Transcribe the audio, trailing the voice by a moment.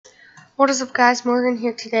What is up, guys? Morgan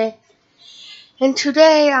here today, and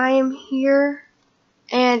today I am here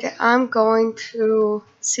and I'm going to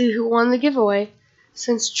see who won the giveaway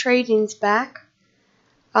since trading's back.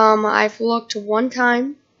 I've looked one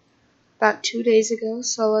time about 2 days ago,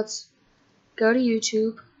 so let's go to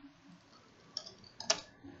YouTube.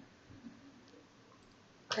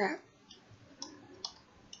 Crap.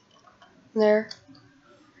 There.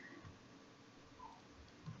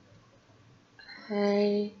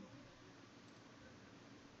 Hey.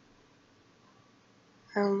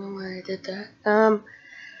 I don't know why I did that.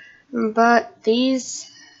 But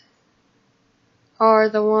these are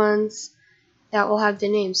the ones that will have the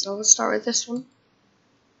name. So let's start with this one.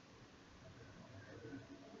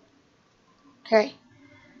 Okay.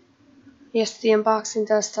 Yes, the unboxing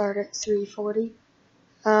does start at 3:40.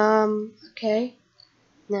 Okay.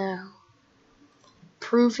 Now,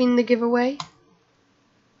 proving the giveaway.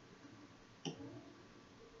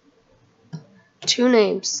 2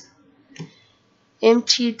 names.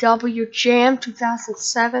 MTW Jam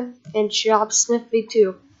 2007 and Job Sniff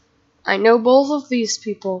V2. I know both of these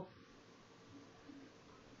people.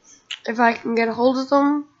 If I can get a hold of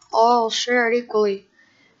them, I'll share it equally.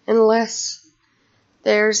 Unless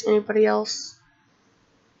there's anybody else.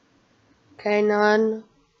 Okay, none.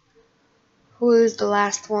 Who is the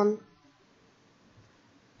last one?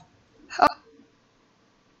 Oh.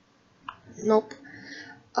 Nope.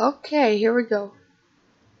 Okay, here we go.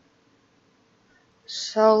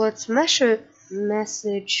 So let's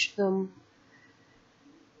message them.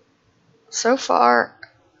 So far,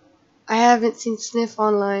 I haven't seen Sniff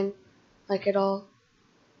online, like at all.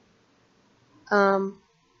 But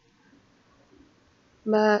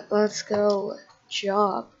let's go with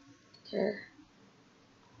Job. There.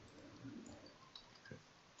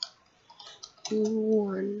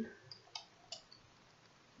 One.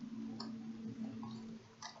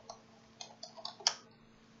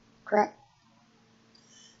 Crap.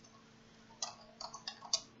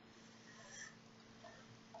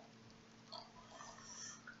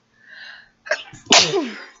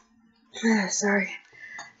 Sorry.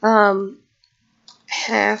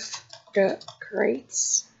 Half the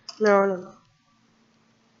crates. No.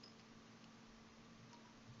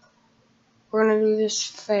 We're gonna do this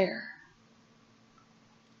fair.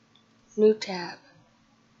 New tab.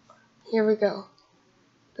 Here we go.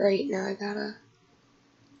 Great, now I gotta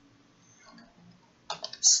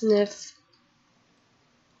sniff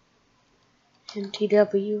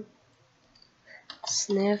MTW.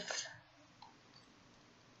 Sniff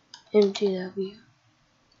MTW.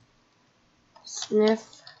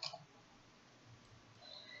 Sniff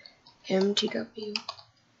MTW.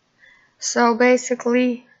 So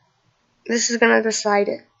basically, this is gonna decide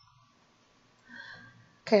it.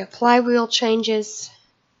 Okay, apply wheel changes.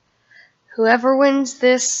 Whoever wins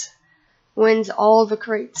this wins all the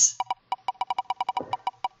crates.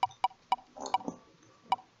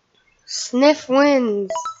 Sniff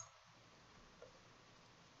wins.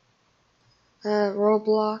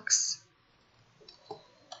 Roblox.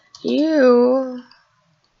 You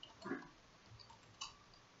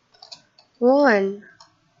won.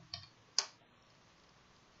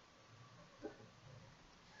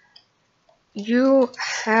 You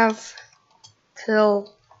have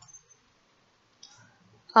till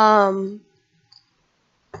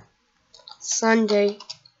Sunday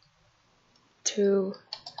to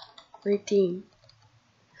redeem.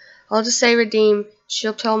 I'll just say redeem.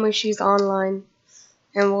 She'll tell me she's online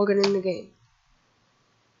and we'll get in the game.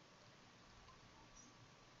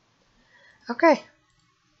 Okay.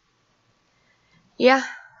 Yeah.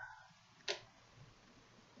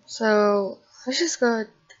 So let's just go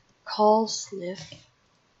call Sniff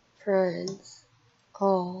friends.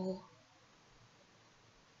 All.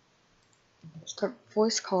 Start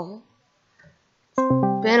voice call.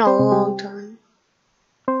 Been a long time.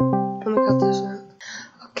 Let me cut this out.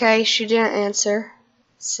 Okay, she didn't answer.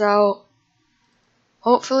 So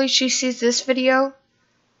hopefully she sees this video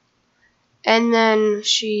and then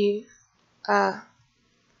she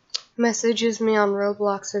messages me on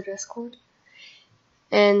Roblox or Discord.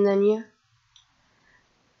 And then yeah.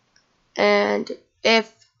 And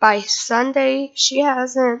if by Sunday she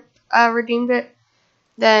hasn't redeemed it,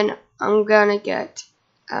 then I'm gonna get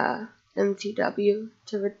MTW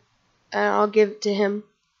and I'll give it to him.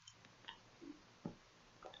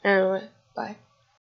 Anyway, bye.